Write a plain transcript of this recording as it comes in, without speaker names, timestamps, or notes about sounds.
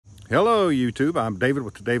Hello YouTube, I'm David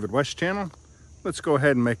with the David West channel. Let's go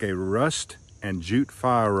ahead and make a rust and jute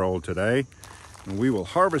fire roll today. And we will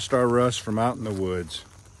harvest our rust from out in the woods.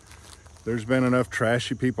 There's been enough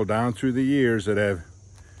trashy people down through the years that have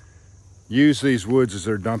used these woods as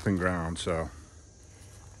their dumping ground. So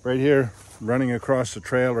right here, running across the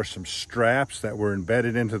trail are some straps that were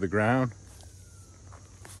embedded into the ground.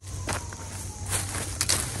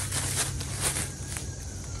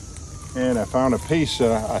 And I found a piece,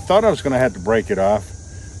 I thought I was going to have to break it off,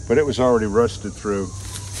 but it was already rusted through.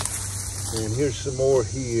 And here's some more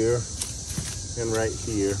here and right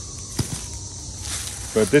here.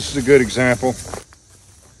 But this is a good example.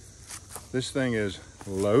 This thing is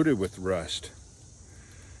loaded with rust.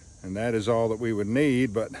 And that is all that we would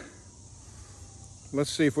need, but let's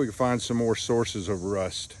see if we can find some more sources of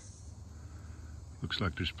rust. Looks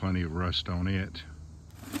like there's plenty of rust on it.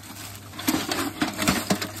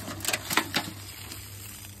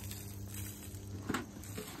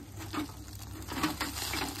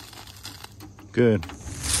 Good.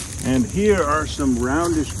 And here are some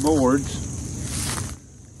roundish boards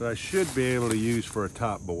that I should be able to use for a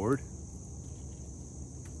top board.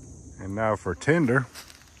 And now for tinder,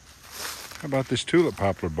 how about this tulip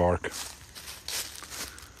poplar bark?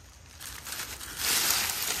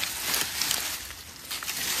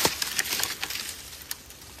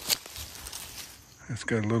 It's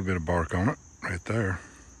got a little bit of bark on it right there.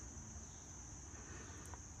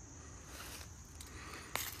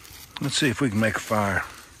 Let's see if we can make a fire.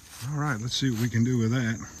 All right, let's see what we can do with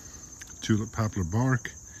that. Tulip poplar bark,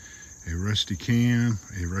 a rusty can,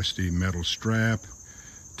 a rusty metal strap,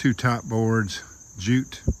 2 top boards,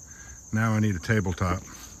 jute. Now I need a tabletop.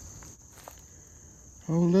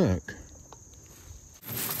 Oh, look.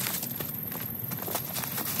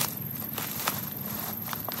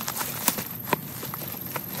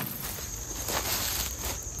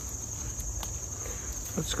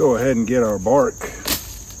 Let's go ahead and get our bark.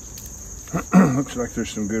 Looks like there's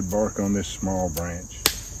some good bark on this small branch.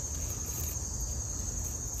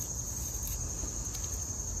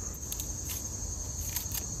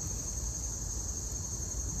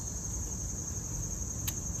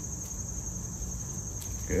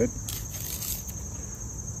 Good.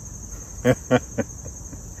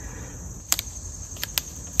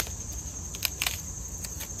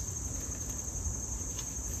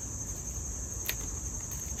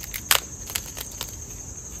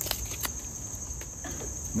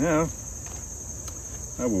 Now,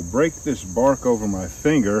 I will break this bark over my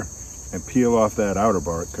finger and peel off that outer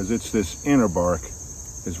bark, because it's this inner bark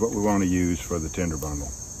is what we want to use for the tinder bundle.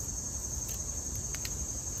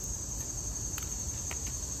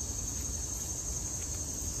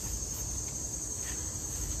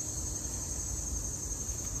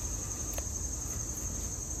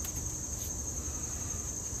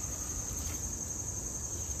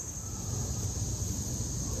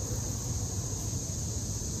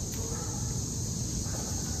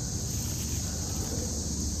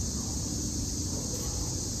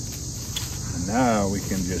 Now we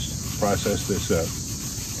can just process this up.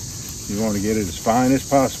 You want to get it as fine as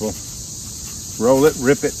possible. Roll it,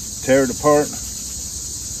 rip it, tear it apart,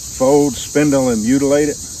 fold, spindle, and mutilate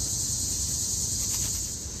it.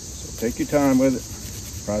 So take your time with it.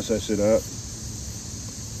 Process it up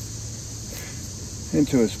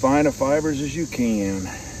into as fine of fibers as you can.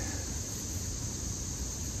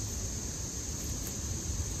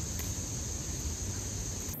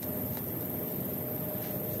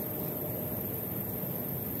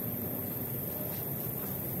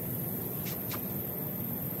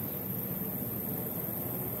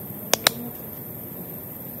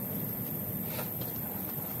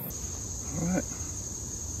 Alright,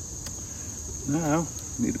 now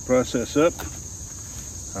need to process up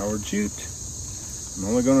our jute. I'm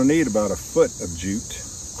only going to need about a foot of jute.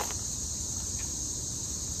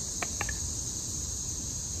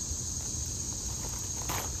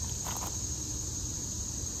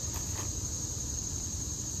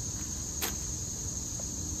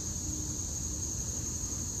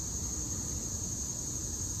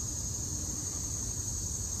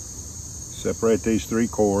 Separate these 3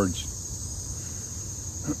 cords.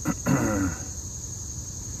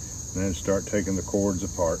 Then start taking the cords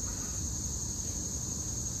apart.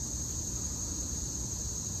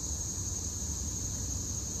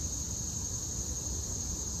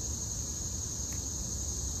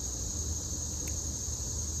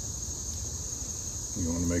 You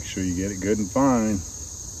want to make sure you get it good and fine.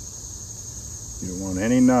 You don't want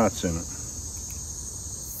any knots in it.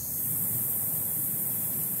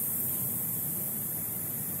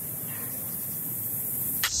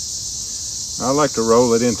 I like to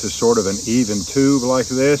roll it into sort of an even tube like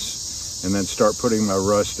this and then start putting my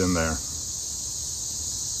rust in there.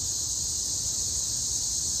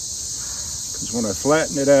 Because when I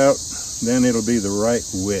flatten it out, then it'll be the right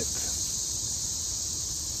width.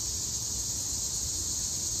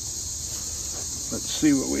 Let's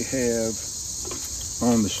see what we have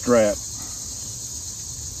on the strap.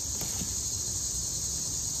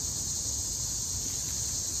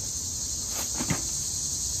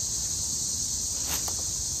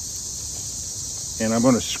 And I'm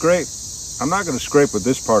going to scrape. I'm not going to scrape with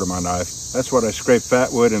this part of my knife. That's what I scrape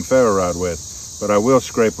fat wood and ferro rod with. But I will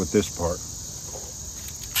scrape with this part.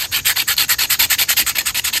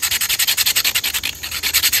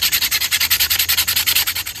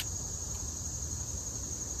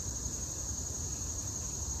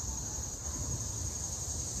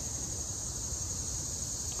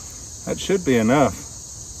 That should be enough.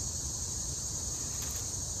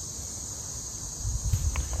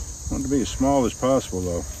 I want it to be as small as possible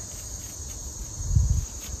though.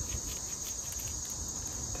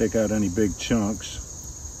 Take out any big chunks.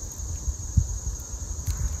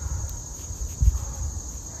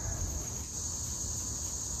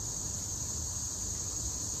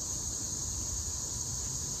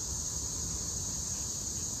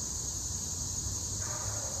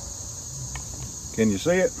 Can you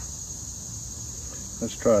see it?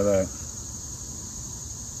 Let's try that.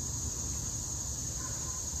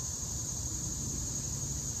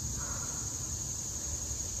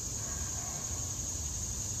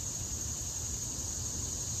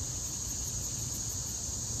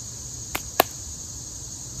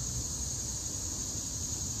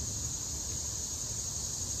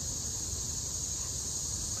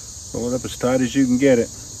 Pull it up as tight as you can get it.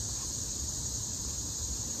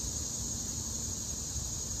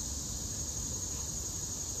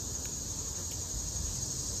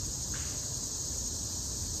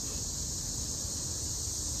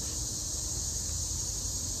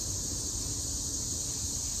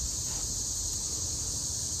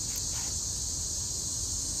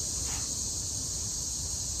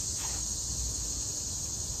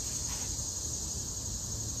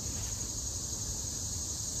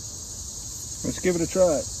 Let's give it a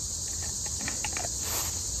try.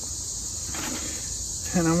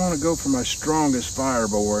 And I want to go for my strongest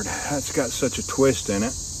fireboard. That's got such a twist in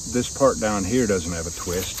it. This part down here doesn't have a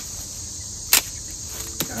twist.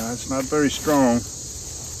 It's not very strong. It's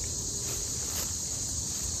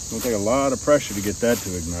going to take a lot of pressure to get that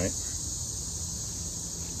to ignite.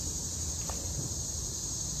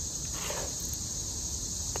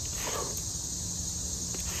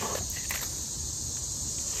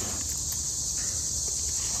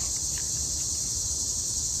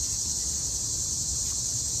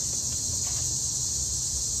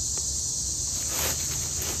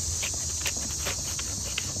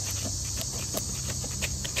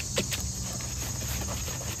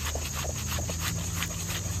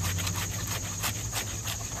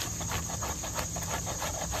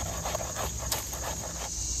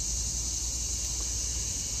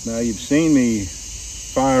 Now you've seen me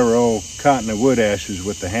fire roll cotton and wood ashes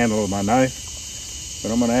with the handle of my knife,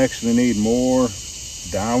 but I'm going to actually need more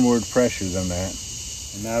downward pressure than that.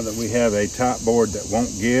 And now that we have a top board that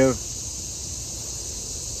won't give,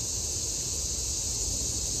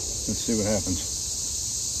 let's see what happens.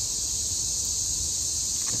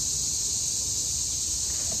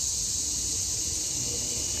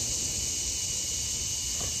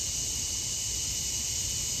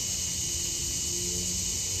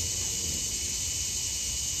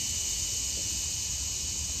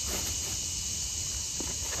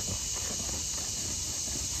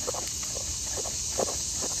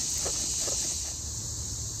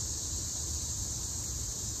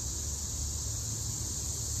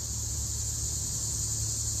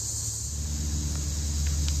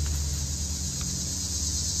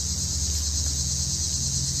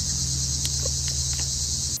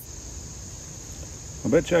 I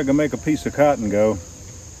bet you I can make a piece of cotton go.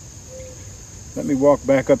 Let me walk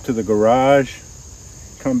back up to the garage,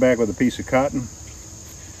 come back with a piece of cotton,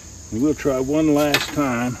 and we'll try one last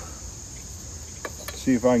time,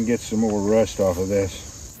 see if I can get some more rust off of this.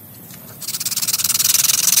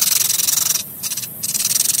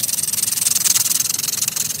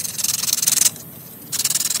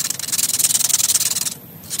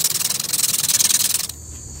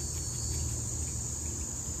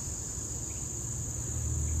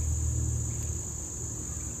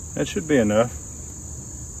 That should be enough.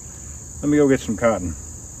 Let me go get some cotton.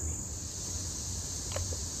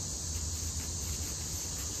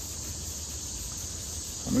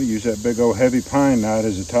 I'm going to use that big old heavy pine knot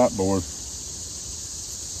as a top board.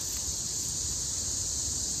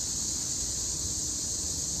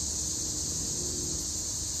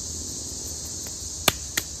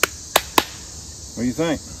 What do you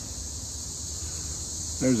think?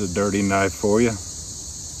 There's a dirty knife for you.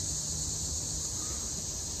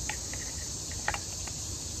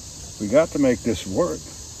 We got to make this work.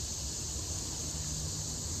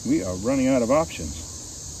 We are running out of options.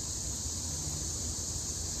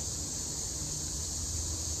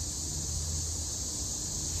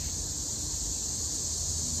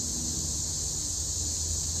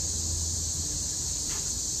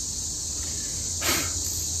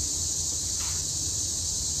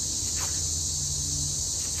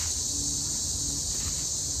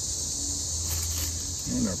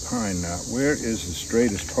 And our pine knot. Where is the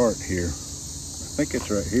straightest part here? I think it's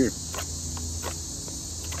right here.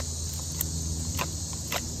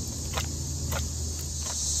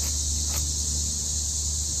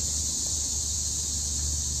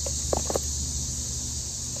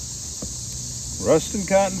 Rust and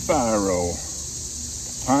cotton fire roll.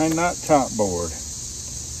 Pine knot top board.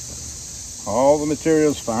 All the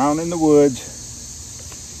materials found in the woods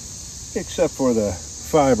except for the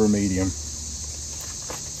fiber medium.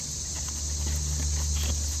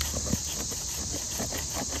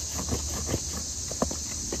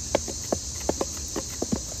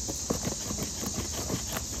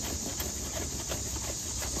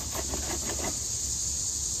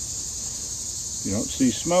 If you don't see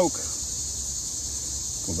smoke,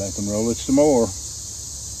 go back and roll it some more.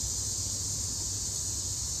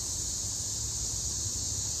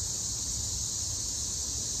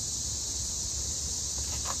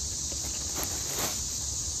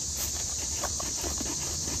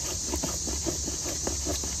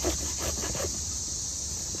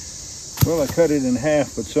 Well, I cut it in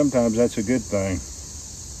half, but sometimes that's a good thing.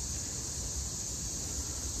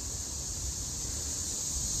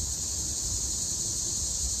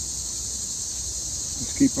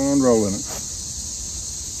 Let's keep on rolling it.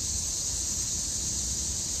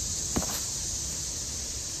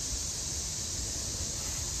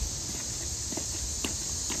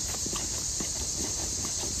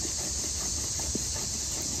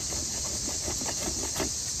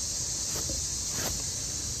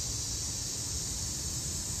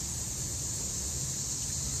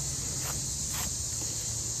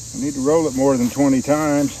 I need to roll it more than 20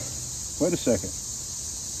 times. Wait a second.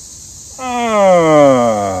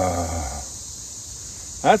 Ah,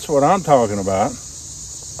 that's what I'm talking about. I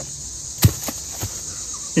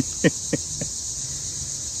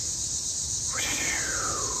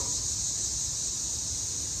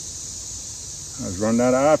was running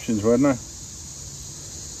out of options, wasn't I?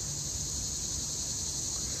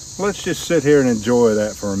 Let's just sit here and enjoy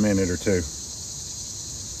that for a minute or two.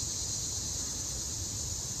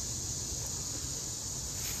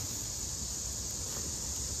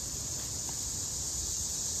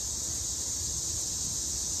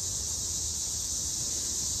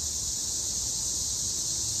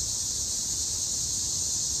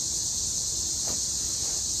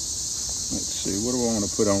 Let's see, what do I want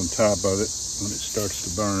to put on top of it when it starts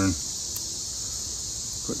to burn?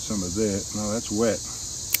 Put some of that. No, that's wet.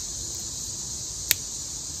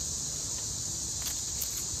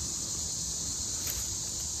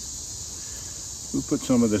 We'll put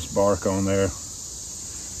some of this bark on there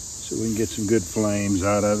so we can get some good flames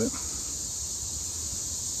out of it.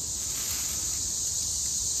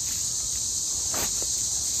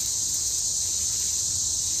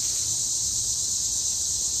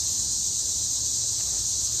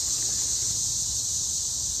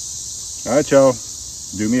 All right, y'all,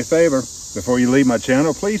 do me a favor. Before you leave my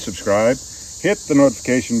channel, please subscribe, hit the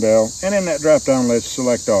notification bell, and in that drop-down list,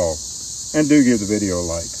 select all. And do give the video a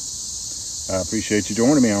like. I appreciate you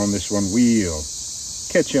joining me on this one. We'll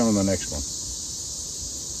catch you on the next one.